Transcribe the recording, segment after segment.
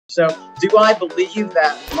So do I believe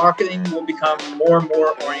that marketing will become more and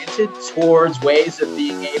more oriented towards ways of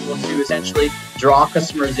being able to essentially draw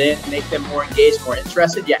customers in, make them more engaged, more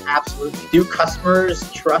interested? Yeah, absolutely. Do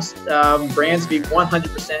customers trust brands being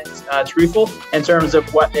 100% truthful in terms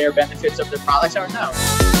of what their benefits of their products are? No.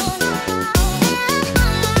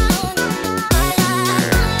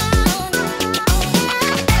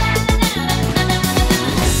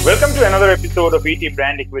 Welcome to another episode of ET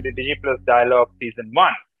Brand Equity Digiplus Dialogue Season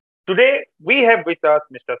 1. Today, we have with us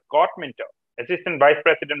Mr. Scott Minteer, Assistant Vice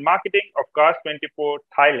President Marketing of Cars24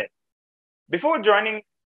 Thailand. Before joining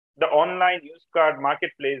the online used car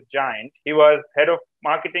marketplace giant, he was Head of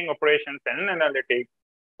Marketing Operations and Analytics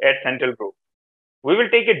at Central Group. We will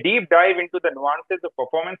take a deep dive into the nuances of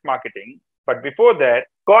performance marketing. But before that,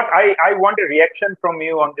 Scott, I want a reaction from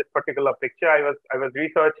you on this particular picture. I was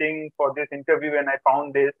researching for this interview and I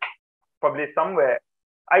found this published somewhere.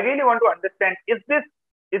 I really want to understand, is this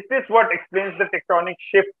what explains the tectonic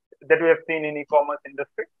shift that we have seen in e-commerce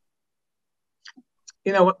industry?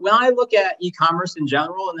 You know, when I look at e-commerce in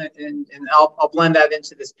general, and I'll blend that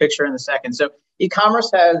into this picture in a second. So e-commerce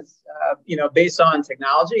has, based on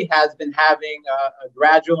technology, has been having a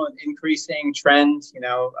gradual and increasing trend,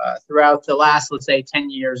 throughout the last, let's say, 10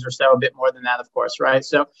 years or so, a bit more than that, of course, right?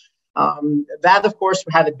 So that, of course,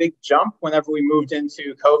 had a big jump whenever we moved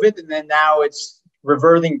into COVID, and then now it's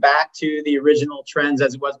reverting back to the original trends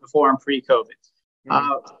as it was before and pre-COVID.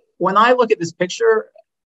 When I look at this picture,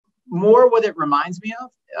 more what it reminds me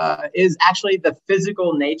of is actually the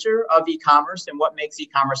physical nature of e-commerce and what makes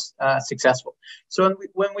e-commerce successful. So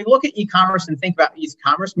when we look at e-commerce and think about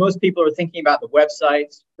e-commerce, most people are thinking about the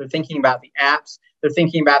websites, they're thinking about the apps, they're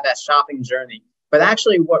thinking about that shopping journey. But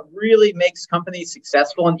actually what really makes companies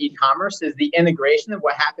successful in e-commerce is the integration of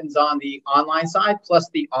what happens on the online side plus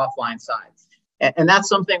the offline side. And that's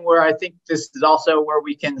something where I think this is also where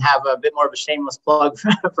we can have a bit more of a shameless plug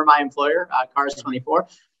for my employer, Cars24.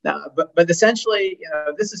 But essentially,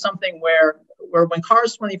 this is something where when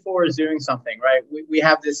Cars24 is doing something, right, we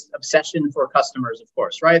have this obsession for customers, of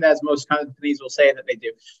course, right, as most companies will say that they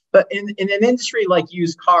do. But in an industry like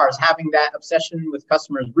used cars, having that obsession with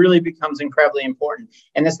customers really becomes incredibly important.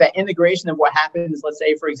 And it's that integration of what happens, let's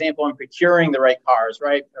say, for example, in procuring the right cars,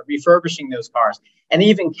 right, or refurbishing those cars, and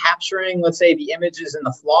even capturing, let's say, the images and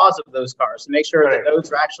the flaws of those cars to make sure that those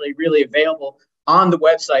are actually really available on the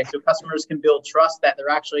website so customers can build trust that they're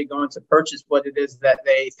actually going to purchase what it is that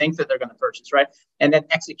they think that they're going to purchase, right? And then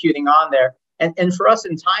executing on there. And for us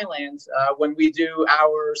in Thailand, when we do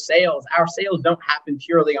our sales don't happen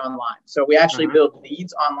purely online. So we actually build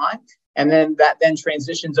leads online, and then that then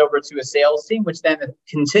transitions over to a sales team, which then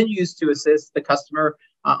continues to assist the customer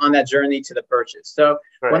on that journey to the purchase. So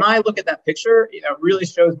when I look at that picture, it really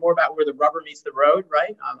shows more about where the rubber meets the road,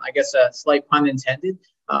 right? I guess a slight pun intended.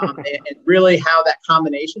 And really how that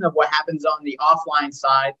combination of what happens on the offline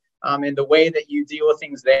side and the way that you deal with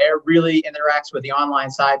things there really interacts with the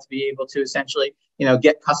online side to be able to essentially,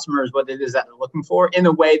 get customers what it is that they're looking for in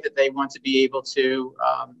a way that they want to be able to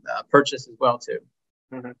purchase as well too.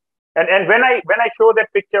 And when I show that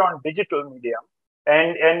picture on digital medium,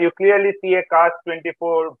 and you clearly see a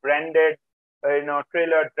Cars24 branded,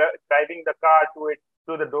 trailer driving the car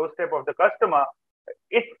to the doorstep of the customer.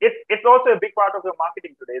 It's also a big part of your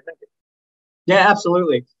marketing today, isn't it? Yeah,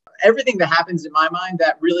 absolutely. Everything that happens in my mind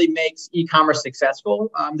that really makes e-commerce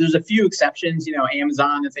successful. There's a few exceptions,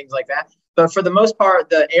 Amazon and things like that. But for the most part,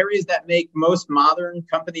 the areas that make most modern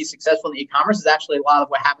companies successful in e-commerce is actually a lot of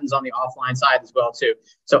what happens on the offline side as well, too.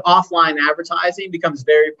 So offline advertising becomes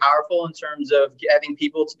very powerful in terms of getting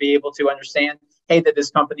people to be able to understand, hey, that this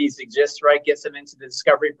company exists, right? Gets them into the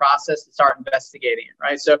discovery process to start investigating it,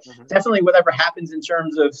 right? So definitely whatever happens in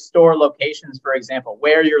terms of store locations, for example,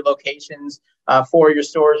 where your locations for your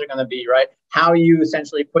stores are going to be, right? How you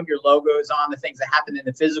essentially put your logos on the things that happen in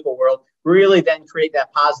the physical world, really then create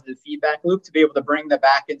that positive feedback loop to be able to bring that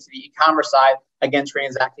back into the e-commerce side, again,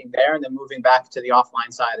 transacting there and then moving back to the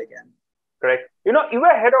offline side again. Correct. You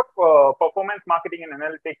were head of performance marketing and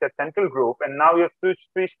analytics at Central Group, and now you've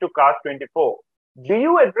switched to Cars24. Do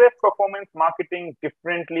you address performance marketing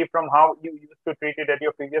differently from how you used to treat it at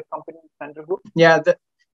your previous company, Central Group? Yeah,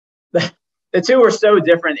 the two are so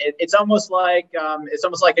different. It's almost like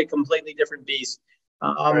a completely different beast.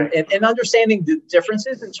 And understanding the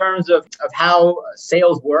differences in terms of how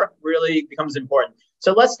sales work really becomes important.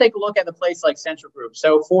 So let's take a look at a place like Central Group.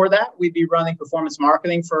 So for that, we'd be running performance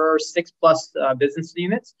marketing for 6+ business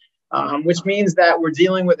units. Which means that we're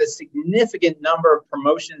dealing with a significant number of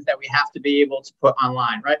promotions that we have to be able to put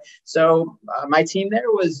online, right? So my team there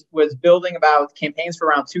was building about campaigns for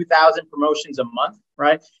around 2,000 promotions a month,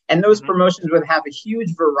 right? And those promotions would have a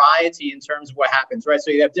huge variety in terms of what happens, right? So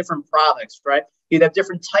you have different products, right? You'd have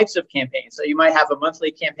different types of campaigns. So you might have a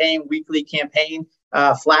monthly campaign, weekly campaign,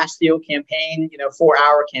 flash deal campaign,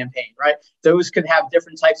 4-hour campaign, right? Those could have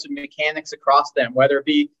different types of mechanics across them, whether it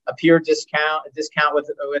be a pure discount, a discount with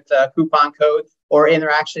a coupon code, or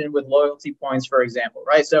interaction with loyalty points, for example,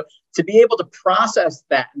 right? So to be able to process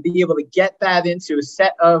that and be able to get that into a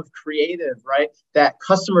set of creative, right, that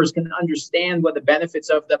customers can understand what the benefits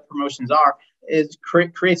of the promotions are,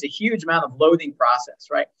 creates a huge amount of loading process,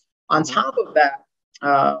 right? On top of that,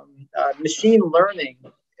 machine learning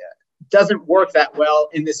doesn't work that well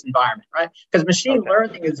in this environment, right? Because machine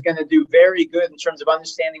learning is going to do very good in terms of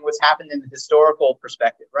understanding what's happened in the historical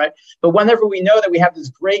perspective, right? But whenever we know that we have this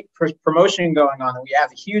great promotion going on and we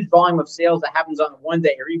have a huge volume of sales that happens on one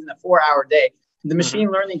day or even a 4-hour day, the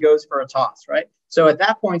machine learning goes for a toss, right? So at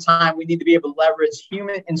that point in time, we need to be able to leverage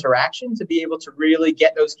human interaction to be able to really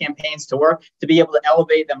get those campaigns to work, to be able to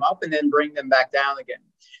elevate them up and then bring them back down again.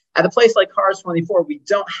 At a place like Cars24, we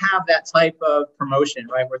don't have that type of promotion,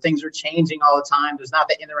 right? Where things are changing all the time. There's not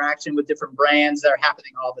the interaction with different brands that are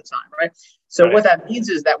happening all the time, right? So what that means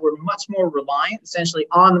is that we're much more reliant essentially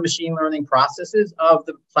on the machine learning processes of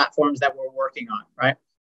the platforms that we're working on, right?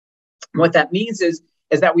 What that means is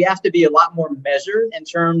that we have to be a lot more measured in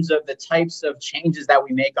terms of the types of changes that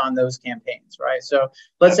we make on those campaigns, right? So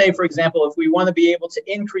let's say, for example, if we want to be able to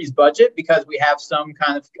increase budget because we have some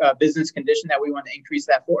kind of business condition that we want to increase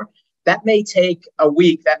that for, that may take a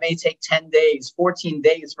week, that may take 10 days, 14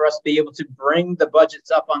 days for us to be able to bring the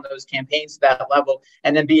budgets up on those campaigns to that level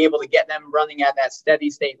and then be able to get them running at that steady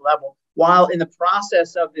state level. While in the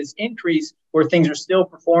process of this increase, where things are still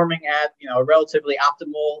performing at a relatively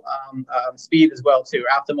optimal speed as well too,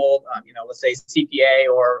 optimal let's say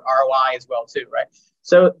CPA or ROI as well too, right?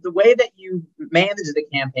 So the way that you manage the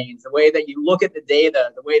campaigns, the way that you look at the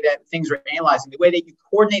data, the way that things are analyzing, the way that you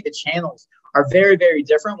coordinate the channels are very, very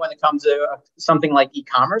different when it comes to something like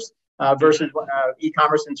e-commerce versus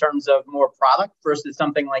e-commerce in terms of more product versus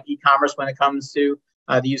something like e-commerce when it comes to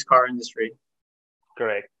the used car industry.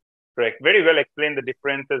 Correct. Very well explained the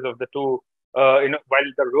differences of the two. While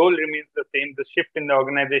the role remains the same, the shift in the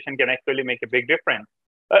organization can actually make a big difference.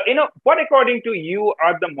 What according to you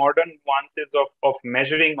are the modern nuances of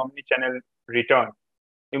measuring omnichannel return?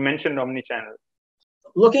 You mentioned omnichannel.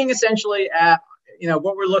 Looking essentially at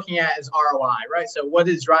what we're looking at is ROI, right? So what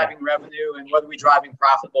is driving revenue and what are we driving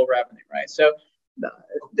profitable revenue, right? So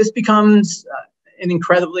this becomes an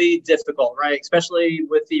incredibly difficult, right? Especially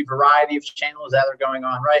with the variety of channels that are going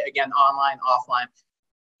on, right? Again, online, offline.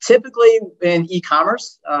 Typically in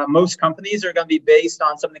e-commerce, most companies are going to be based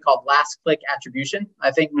on something called last click attribution.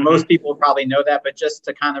 I think most people probably know that, but just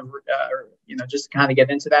to kind of, get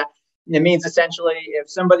into that, it means essentially if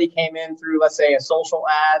somebody came in through, let's say, a social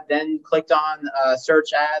ad, then clicked on a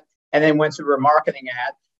search ad, and then went to a remarketing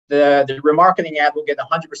ad, the remarketing ad will get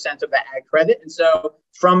 100% of that ad credit. And so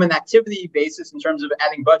from an activity basis, in terms of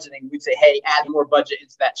adding budgeting, we'd say, hey, add more budget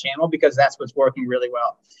into that channel because that's what's working really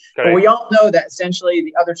well. Correct. But we all know that essentially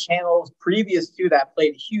the other channels previous to that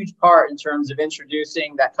played a huge part in terms of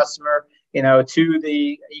introducing that customer to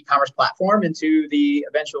the e-commerce platform and to the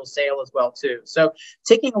eventual sale as well too. So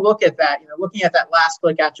taking a look at that, looking at that last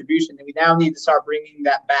click attribution, and we now need to start bringing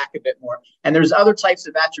that back a bit more. And there's other types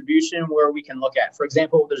of attribution where we can look at. For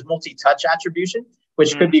example, there's multi-touch attribution,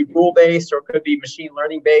 which could be rule-based or could be machine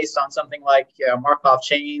learning based on something like Markov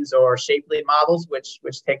chains or Shapley models, which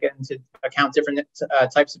take into account different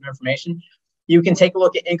types of information. You can take a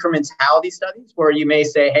look at incrementality studies where you may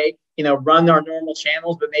say, hey, run our normal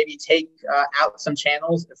channels, but maybe take out some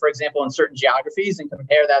channels, for example, in certain geographies and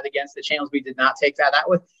compare that against the channels we did not take that out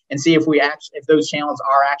with and see if those channels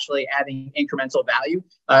are actually adding incremental value.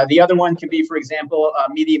 The other one could be, for example,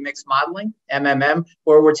 media mix modeling, MMM,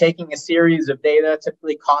 where we're taking a series of data,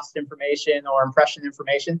 typically cost information or impression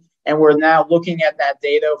information, and we're now looking at that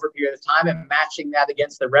data over a period of time and matching that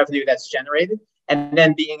against the revenue that's generated. And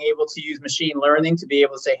then being able to use machine learning to be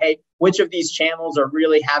able to say, hey, which of these channels are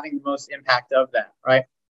really having the most impact of that, right?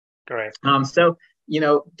 Correct. So,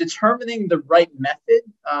 determining the right method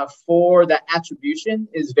for that attribution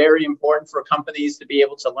is very important for companies to be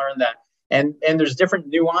able to learn that. And there's different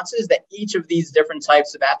nuances that each of these different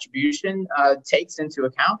types of attribution takes into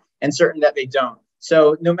account and certain that they don't.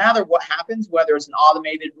 So no matter what happens, whether it's an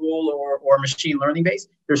automated rule or machine learning based,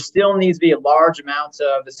 there still needs to be a large amount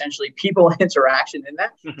of essentially people interaction in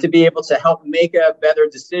that to be able to help make a better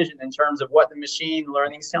decision in terms of what the machine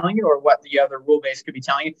learning is telling you or what the other rule base could be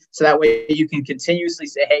telling you. So that way you can continuously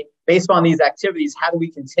say, hey, based on these activities, how do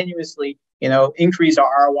we continuously, increase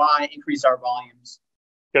our ROI, increase our volumes?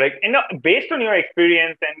 Correct. And based on your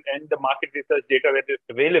experience and the market research data that is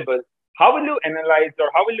available, how will you analyze or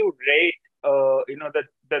how will you rate,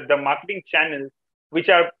 the marketing channels which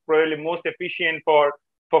are probably most efficient for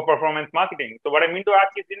performance marketing? So what I mean to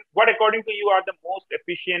ask is, what according to you are the most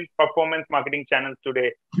efficient performance marketing channels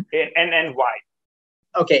today, and why?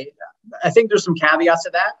 Okay, I think there's some caveats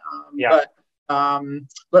to that.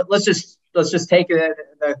 But let's just take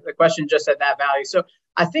the question just at that value. So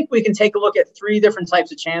I think we can take a look at three different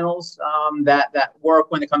types of channels that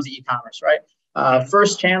work when it comes to e-commerce, right?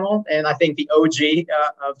 First channel, and I think the OG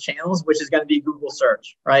of channels, which is going to be Google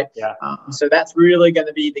search, right? Yeah. So that's really going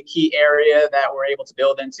to be the key area that we're able to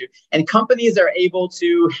build into. And companies are able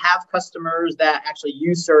to have customers that actually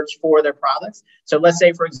use search for their products. So let's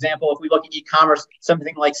say, for example, if we look at e-commerce,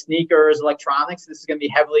 something like sneakers, electronics, this is going to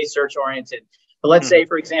be heavily search oriented. But let's say,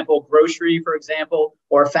 for example, grocery, for example,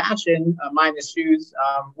 or fashion, minus shoes,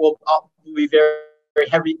 will be very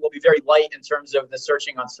heavy, will be very light in terms of the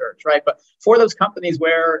searching on search, right? But for those companies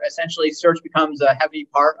where essentially search becomes a heavy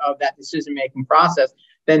part of that decision-making process,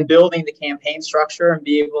 then building the campaign structure and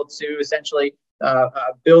be able to essentially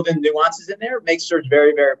build in nuances in there makes search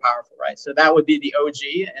very, very powerful, right? So that would be the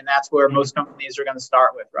OG, and that's where most companies are going to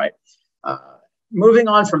start with, right? Moving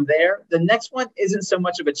on from there, the next one isn't so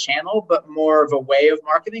much of a channel, but more of a way of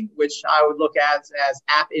marketing, which I would look at as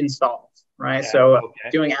app installs, right?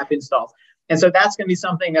 Doing app installs. And so that's going to be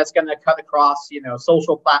something that's going to cut across,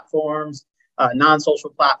 social platforms, non-social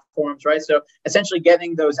platforms, right? So essentially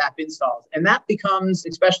getting those app installs. And that becomes,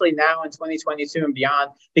 especially now in 2022 and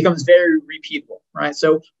beyond, becomes very repeatable, right?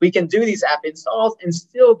 So we can do these app installs and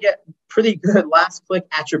still get pretty good last click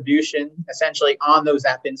attribution essentially on those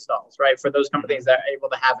app installs, right? For those companies that are able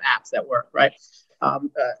to have apps that work, right?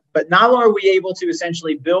 But not only are we able to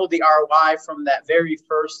essentially build the ROI from that very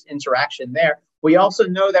first interaction there, we also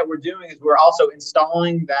know that we're also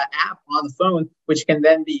installing that app on the phone, which can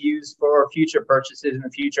then be used for future purchases in the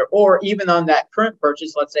future, or even on that current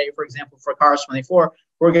purchase. Let's say, for example, for Cars24,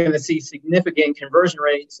 we're going to see significant conversion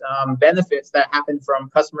rates, benefits that happen from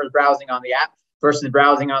customers browsing on the app versus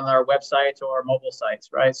browsing on our website or mobile sites,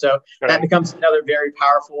 right? So that becomes another very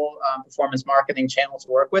powerful performance marketing channel to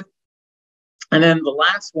work with. And then the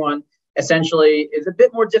last one essentially is a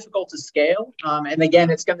bit more difficult to scale. And again,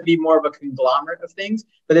 it's going to be more of a conglomerate of things,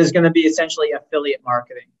 but there's going to be essentially affiliate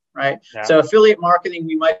marketing, right? Yeah. So affiliate marketing,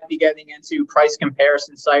 we might be getting into price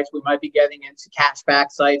comparison sites. We might be getting into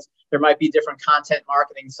cashback sites. There might be different content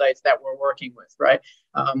marketing sites that we're working with, right?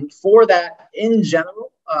 For that, in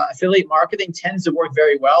general, affiliate marketing tends to work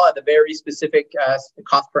very well at a very specific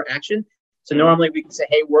cost per action. So normally we can say,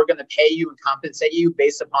 hey, we're going to pay you and compensate you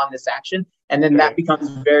based upon this action. And then that becomes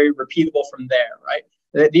very repeatable from there, right?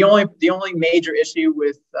 The only major issue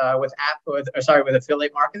with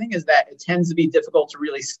affiliate marketing is that it tends to be difficult to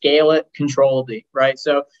really scale it controllably, right?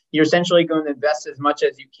 So you're essentially going to invest as much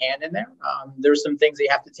as you can in there. There's some things that you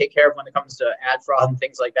have to take care of when it comes to ad fraud and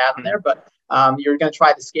things like that in there, but you're going to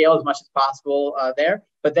try to scale as much as possible there.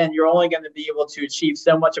 But then you're only going to be able to achieve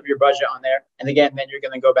so much of your budget on there. And again, then you're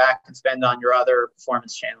going to go back and spend on your other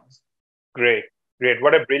performance channels. Great.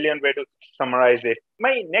 What a brilliant way to summarize it.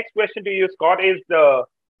 My next question to you, Scott, is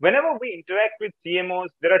whenever we interact with CMOs,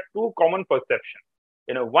 there are two common perceptions.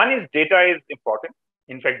 One is data is important.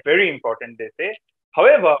 In fact, very important, they say.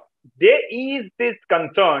 However, there is this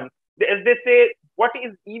concern, as they say, what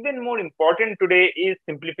is even more important today is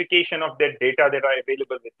simplification of their data that are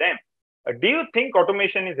available with them. Do you think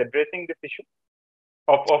automation is addressing this issue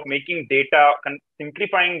of making data,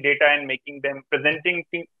 simplifying data and making them presenting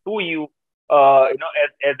things to you,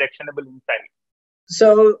 as actionable insights?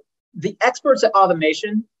 So the experts at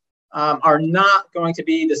automation are not going to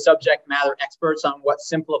be the subject matter experts on what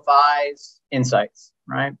simplifies insights,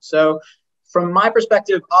 right? So from my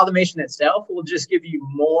perspective, automation itself will just give you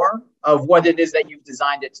more of what it is that you've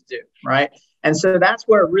designed it to do, right? And so that's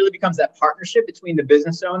where it really becomes that partnership between the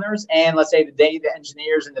business owners and, let's say, the data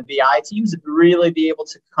engineers and the BI teams to really be able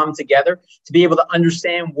to come together to be able to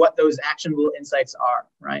understand what those actionable insights are,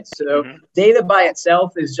 right? So data by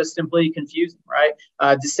itself is just simply confusing, right?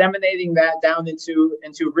 Disseminating that down into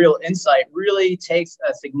real insight really takes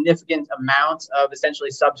a significant amount of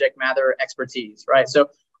essentially subject matter expertise, right? So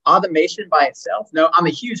automation by itself, no, I'm a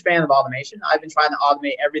huge fan of automation. I've been trying to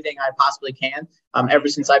automate everything I possibly can ever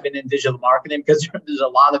since I've been in digital marketing, because there's a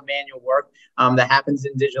lot of manual work that happens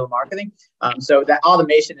in digital marketing. So that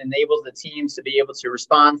automation enables the teams to be able to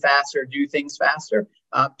respond faster, do things faster.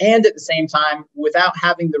 and at the same time, without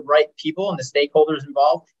having the right people and the stakeholders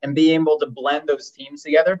involved and being able to blend those teams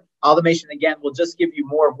together, automation, again, will just give you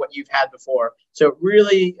more of what you've had before. So it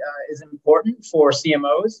really is important for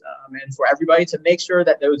CMOs and for everybody to make sure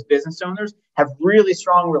that those business owners have really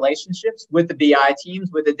strong relationships with the BI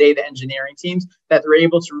teams, with the data engineering teams, that they're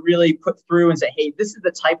able to really put through and say, hey, this is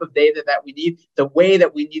the type of data that we need, the way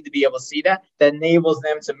that we need to be able to see that enables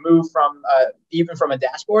them to move from even from a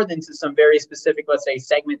dashboard into some very specific, let's say,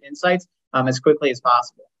 segment insights as quickly as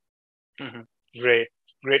possible. Mm-hmm. Great.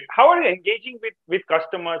 How are you engaging with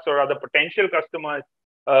customers or other potential customers,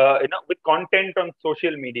 with content on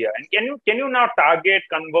social media? And can you now target,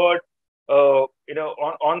 convert,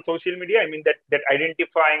 on social media? I mean, that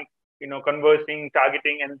identifying, conversing,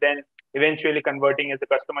 targeting, and then eventually converting as a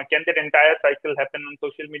customer. Can that entire cycle happen on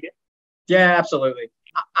social media? Yeah, absolutely.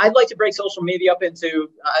 I'd like to break social media up into,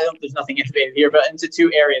 there's nothing innovative here, but into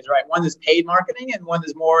two areas, right? One is paid marketing and one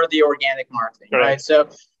is more the organic marketing, right? So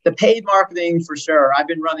the paid marketing, for sure. I've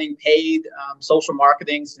been running paid social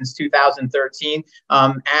marketing since 2013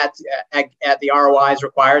 at the ROIs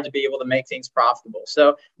required to be able to make things profitable.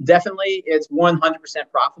 So definitely it's 100%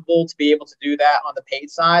 profitable to be able to do that on the paid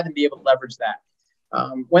side and be able to leverage that.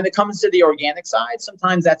 When it comes to the organic side,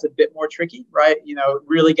 sometimes that's a bit more tricky, right?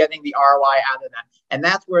 Really getting the ROI out of that. And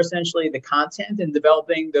that's where essentially the content and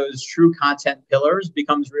developing those true content pillars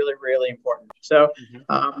becomes really, really important. So,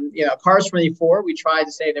 Cars24, we try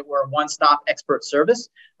to say that we're a one-stop expert service.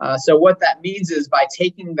 So what that means is by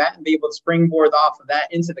taking that and be able to springboard off of that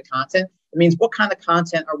into the content, it means what kind of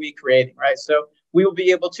content are we creating, right? So we will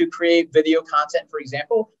be able to create video content, for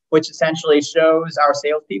example, which essentially shows our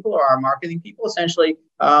salespeople or our marketing people essentially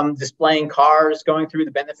displaying cars, going through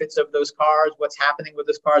the benefits of those cars, what's happening with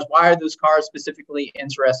those cars, why are those cars specifically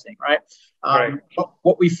interesting, right?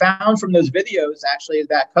 What we found from those videos actually is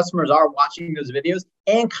that customers are watching those videos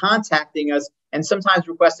and contacting us and sometimes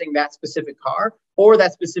requesting that specific car or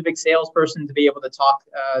that specific salesperson to be able to talk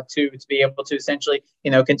to be able to essentially,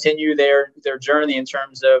 continue their journey in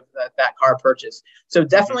terms of that car purchase. So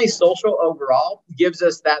definitely social overall gives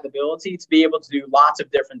us that ability to be able to do lots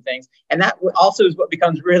of different things. And that also is what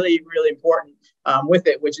becomes really, really important with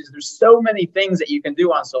it, which is there's so many things that you can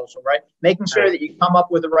do on social, right? Making sure that you come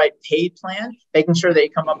up with the right paid plan, making sure that you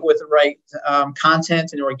come up with the right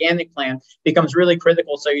content and organic plan becomes really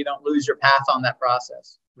critical so you don't lose your path on that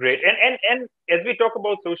process. Great. And as we talk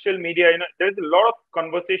about social media, there's a lot of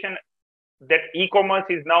conversation that e-commerce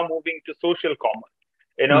is now moving to social commerce,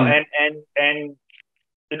 and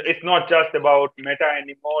it's not just about Meta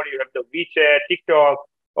anymore. You have the WeChat, TikTok,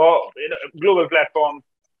 or global platforms.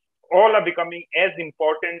 All are becoming as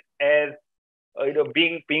important as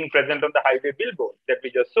being present on the highway billboard that we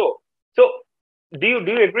just saw. So, do you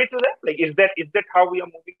agree to that? Like, is that how we are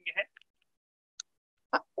moving ahead?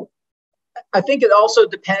 I think it also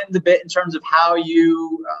depends a bit in terms of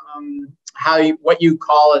what you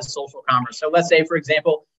call as social commerce. So let's say, for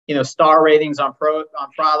example, star ratings on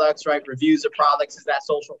products, right? Reviews of products, is that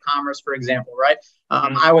social commerce, for example, right?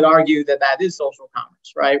 I would argue that is social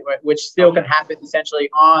commerce, right? Which still can happen essentially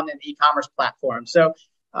on an e-commerce platform. So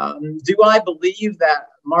do I believe that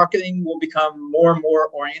marketing will become more and more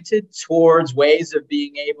oriented towards ways of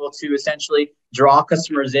being able to essentially draw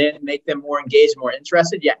customers in, make them more engaged, more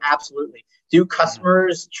interested? Yeah, absolutely. Do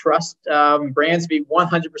customers trust brands to be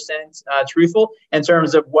 100% truthful in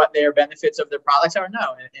terms of what their benefits of their products are?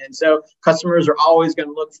 No. And so customers are always going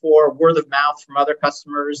to look for word of mouth from other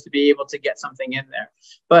customers to be able to get something in there.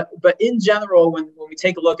 But in general, when we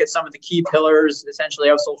take a look at some of the key pillars essentially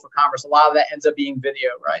of social commerce, a lot of that ends up being video,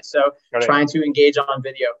 right? So trying to engage on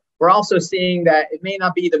video. We're also seeing that it may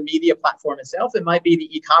not be the media platform itself. It might be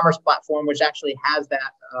the e-commerce platform, which actually has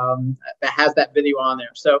that video on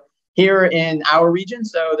there. So here in our region,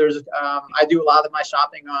 so there's I do a lot of my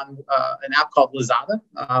shopping on an app called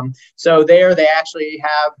Lazada. So there they actually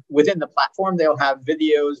have, within the platform, they'll have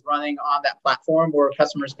videos running on that platform where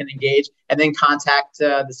customers can engage and then contact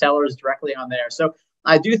the sellers directly on there. So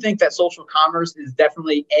I do think that social commerce is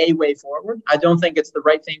definitely a way forward. I don't think it's the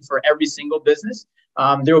right thing for every single business.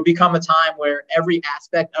 There will become a time where every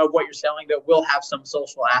aspect of what you're selling that will have some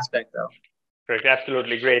social aspect, though. Great,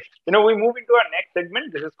 absolutely great. We move into our next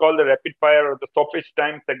segment. This is called the rapid fire or the stoppage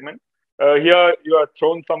time segment. Here you are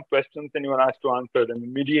thrown some questions and you are asked to answer them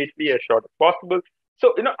immediately, as short as possible.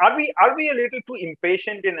 So, are we a little too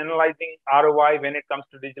impatient in analyzing ROI when it comes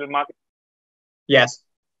to digital marketing? Yes.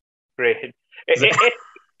 Great.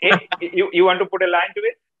 You want to put a line to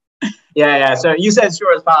it? Yeah. So you said as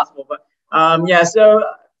short as possible, but so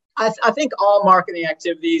I think all marketing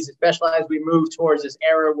activities, especially as we move towards this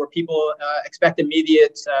era where people expect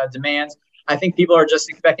immediate demands, I think people are just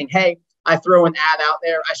expecting, hey, I throw an ad out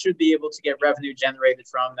there, I should be able to get revenue generated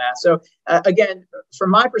from that. So again,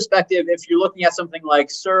 from my perspective, if you're looking at something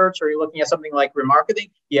like search or you're looking at something like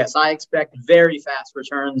remarketing, yes, I expect very fast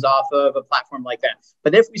returns off of a platform like that.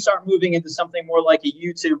 But if we start moving into something more like a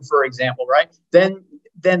YouTube, for example, right, then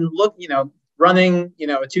look, running, a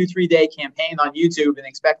 2-3 day campaign on YouTube and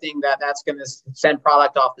expecting that that's going to send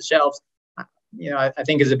product off the shelves, I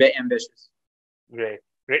think is a bit ambitious. Great.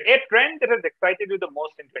 A trend that has excited you the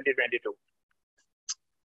most in 2022?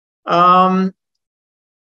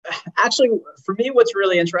 Actually, for me, what's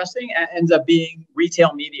really interesting ends up being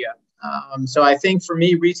retail media. So I think for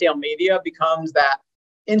me, retail media becomes that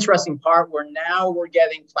interesting part where now we're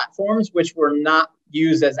getting platforms which were not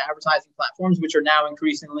used as advertising platforms, which are now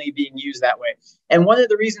increasingly being used that way. And one of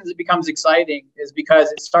the reasons it becomes exciting is because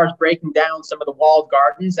it starts breaking down some of the walled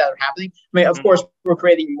gardens that are happening. I mean, of course, we're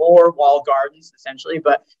creating more walled gardens, essentially,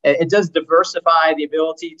 but it does diversify the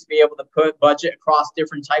ability to be able to put budget across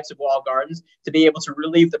different types of walled gardens, to be able to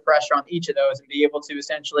relieve the pressure on each of those and be able to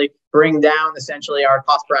essentially bring down essentially our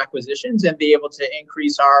cost per acquisitions and be able to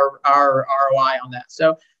increase our ROI on that.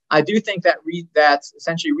 So I do think that that's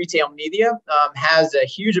essentially retail media has a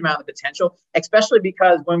huge amount of potential, especially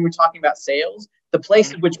because when we're talking about sales, the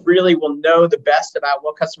places which really will know the best about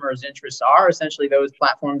what customers' interests are essentially those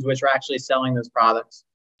platforms which are actually selling those products.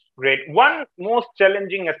 Great. One most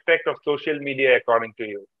challenging aspect of social media, according to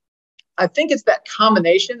you? I think it's that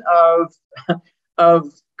combination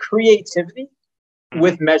of creativity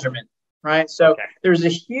with measurement. Right. So there's a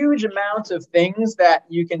huge amount of things that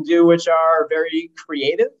you can do which are very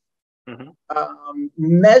creative.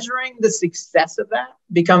 Measuring the success of that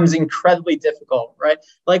becomes incredibly difficult, right?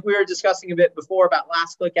 Like we were discussing a bit before about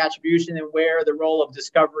last click attribution and where the role of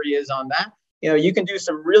discovery is on that. You can do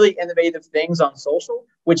some really innovative things on social,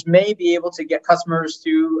 which may be able to get customers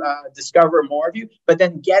to discover more of you, but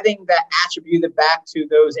then getting that attributed back to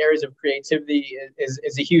those areas of creativity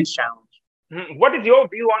is a huge challenge. What is your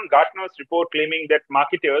view on Gartner's report claiming that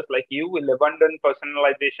marketers like you will abandon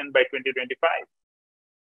personalization by 2025?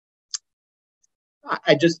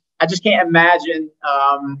 I just can't imagine.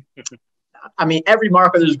 I mean, every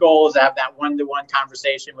marketer's goal is to have that one-to-one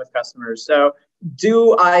conversation with customers. So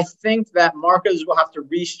do I think that marketers will have to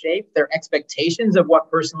reshape their expectations of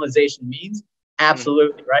what personalization means?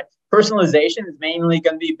 Absolutely, right? Personalization is mainly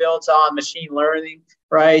going to be built on machine learning,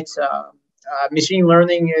 right? Machine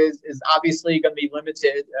learning is obviously going to be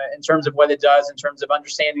limited in terms of what it does, in terms of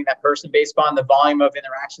understanding that person based on the volume of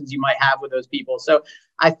interactions you might have with those people. So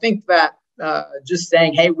I think that just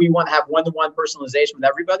saying, hey, we want to have one-to-one personalization with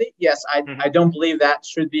everybody. Yes, I don't believe that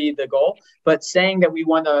should be the goal, but saying that we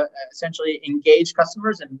want to essentially engage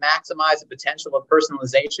customers and maximize the potential of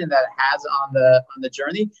personalization that it has on the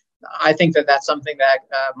journey. I think that that's something that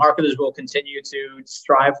marketers will continue to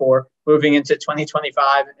strive for moving into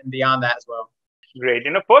 2025 and beyond that as well. Great.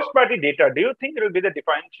 First-party data, do you think it will be the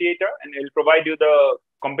differentiator and it will provide you the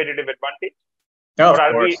competitive advantage? Oh, or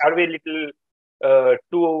are we a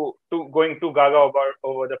little going too gaga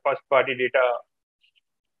over the first-party data?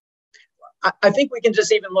 I think we can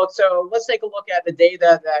just even look. So let's take a look at the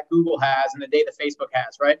data that Google has and the data Facebook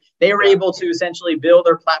has, right? They were able to essentially build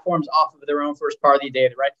their platforms off of their own first-party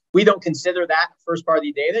data, right? We don't consider that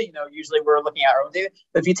first-party data. Usually we're looking at our own data.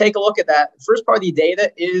 But if you take a look at that, first-party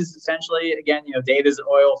data is essentially, again, data is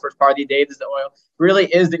oil. First-party data is the oil. Really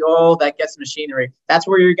is the oil that gets machinery. That's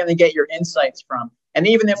where you're going to get your insights from. And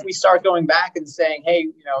even if we start going back and saying, hey,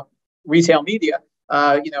 retail media,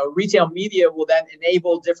 retail media will then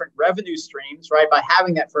enable different revenue streams, right? By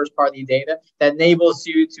having that first party data that enables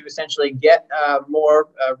you to essentially get more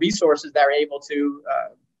resources that are able to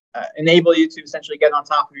enable you to essentially get on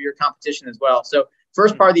top of your competition as well. So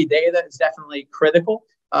first party data is definitely critical.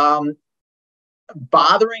 Bothering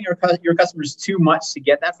your customers too much to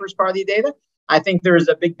get that first party data, I think there's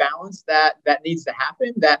a big balance that needs to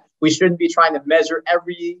happen, that we shouldn't be trying to measure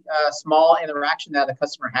every small interaction that a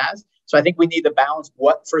customer has. So I think we need to balance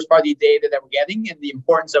what first-party data that we're getting and the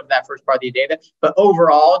importance of that first-party data. But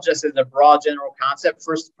overall, just as a broad general concept,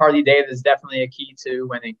 first-party data is definitely a key to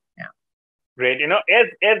winning. Yeah. Great.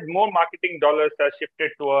 As more marketing dollars are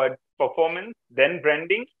shifted toward performance than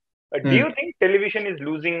branding, do you think television is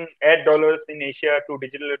losing ad dollars in Asia to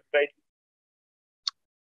digital advertising?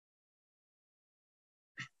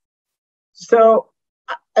 So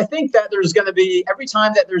I think that there's going to be, every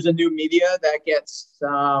time that there's a new media that gets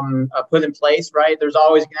put in place, right, there's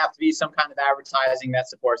always going to have to be some kind of advertising that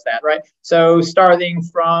supports that, right? So starting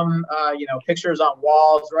from, pictures on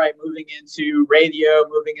walls, right, moving into radio,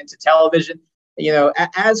 moving into television,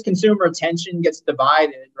 as consumer attention gets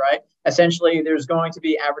divided, right? Essentially, there's going to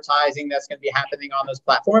be advertising that's going to be happening on those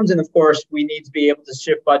platforms. And of course, we need to be able to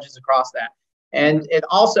shift budgets across that. And it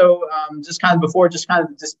also, just kind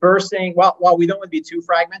of dispersing, while we don't want to be too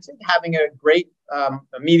fragmented, having a great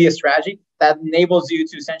media strategy that enables you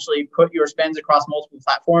to essentially put your spends across multiple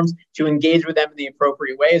platforms to engage with them in the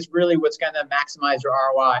appropriate way is really what's going to maximize your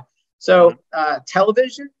ROI. So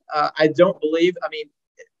television, I don't believe,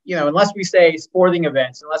 unless we say sporting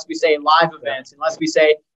events, unless we say live events, unless we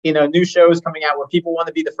say, new shows coming out where people want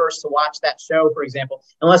to be the first to watch that show, for example,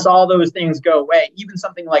 unless all those things go away, even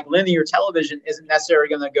something like linear television isn't necessarily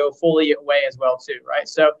going to go fully away as well, too, right?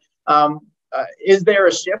 So is there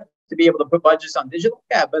a shift to be able to put budgets on digital?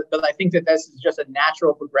 Yeah, but I think that this is just a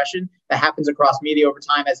natural progression that happens across media over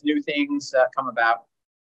time as new things come about.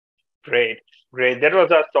 Great. That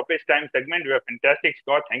was our stoppage time segment. You were fantastic,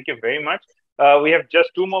 Scott. Thank you very much. We have just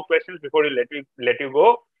two more questions before we let you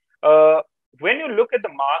go. When you look at the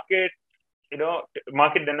market,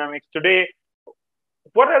 market dynamics today,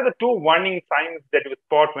 what are the two warning signs that you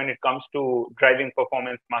spot when it comes to driving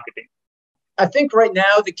performance marketing? I think right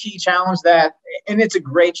now the key challenge and it's a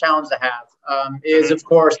great challenge to have, is of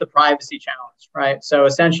course the privacy challenge, right? So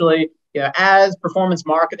essentially, as performance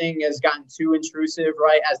marketing has gotten too intrusive,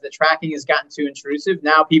 right? As the tracking has gotten too intrusive,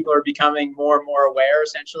 now people are becoming more and more aware,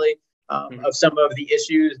 essentially, of some of the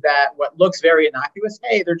issues that what looks very innocuous.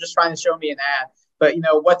 Hey, they're just trying to show me an ad, but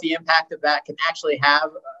what the impact of that can actually have,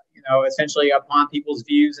 essentially upon people's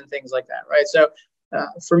views and things like that, right? So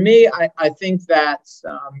for me, I think that,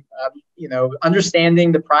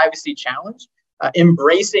 understanding the privacy challenge,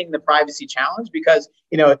 embracing the privacy challenge, because,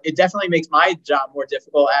 it definitely makes my job more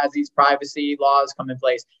difficult as these privacy laws come in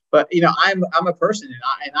place. But, I'm a person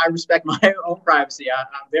and I respect my own privacy.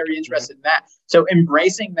 I'm very interested in that. So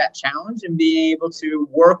embracing that challenge and being able to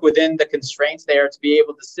work within the constraints there to be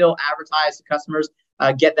able to still advertise to customers,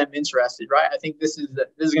 get them interested, right? I think this is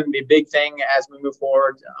going to be a big thing as we move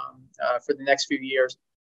forward for the next few years.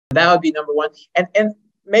 That would be number one. And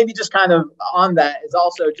maybe just kind of on that is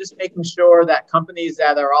also just making sure that companies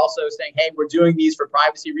that are also saying, hey, we're doing these for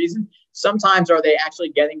privacy reasons, sometimes are they actually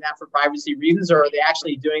getting that for privacy reasons, or are they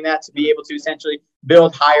actually doing that to be able to essentially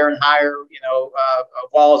build higher and higher,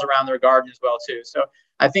 walls around their garden as well, too. So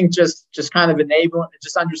I think just kind of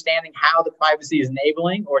just understanding how the privacy is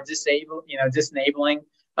enabling or disabling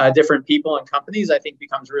different people and companies, I think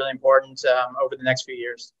becomes really important over the next few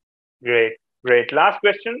years. Great. Last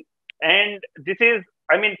question. And this is,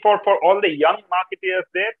 for all the young marketeers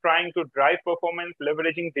there trying to drive performance,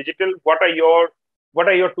 leveraging digital, what are your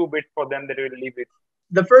two bits for them that you will leave with?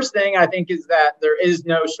 The first thing I think is that there is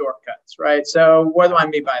no shortcuts, right? So what do I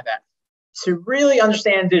mean by that? To really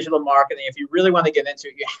understand digital marketing, if you really want to get into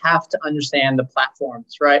it, you have to understand the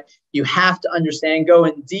platforms, right? You have to go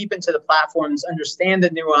in deep into the platforms, understand the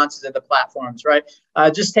nuances of the platforms, right?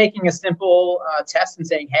 Just taking a simple test and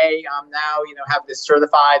saying, hey, now, have this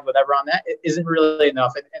certified, whatever on that, it isn't really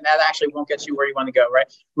enough. And that actually won't get you where you want to go, right?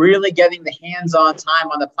 Really getting the hands-on time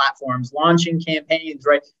on the platforms, launching campaigns,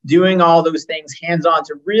 right? Doing all those things hands-on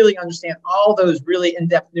to really understand all those really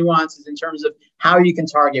in-depth nuances in terms of how you can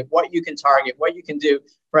target, what you can do,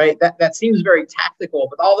 right? That seems very tactical,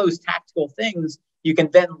 but all those tactical things you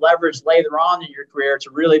can then leverage later on in your career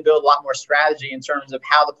to really build a lot more strategy in terms of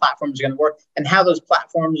how the platforms are going to work and how those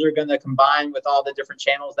platforms are going to combine with all the different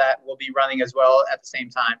channels that will be running as well at the same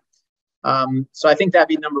time. So I think that'd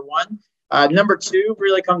be number one. Number two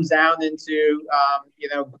really comes down into,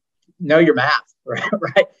 know your math,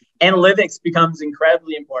 right? Analytics becomes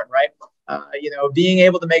incredibly important, right? Being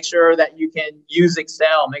able to make sure that you can use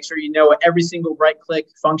Excel, make sure you know what every single right-click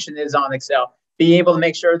function is on Excel. Be able to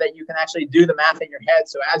make sure that you can actually do the math in your head.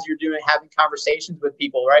 So as you're having conversations with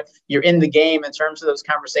people, right, you're in the game in terms of those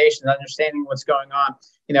conversations, understanding what's going on.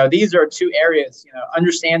 These are two areas,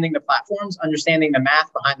 understanding the platforms, understanding the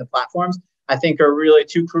math behind the platforms, I think are really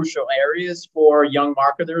two crucial areas for young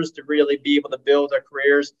marketers to really be able to build their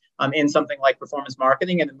careers in something like performance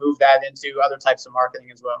marketing and to move that into other types of marketing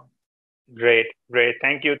as well. Great.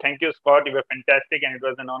 Thank you, Scott. You were fantastic, and it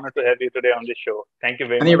was an honor to have you today on this show. Thank you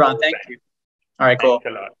very much. Anirban, thank you. All right, cool.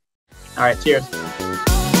 Thanks a lot. All right, cheers.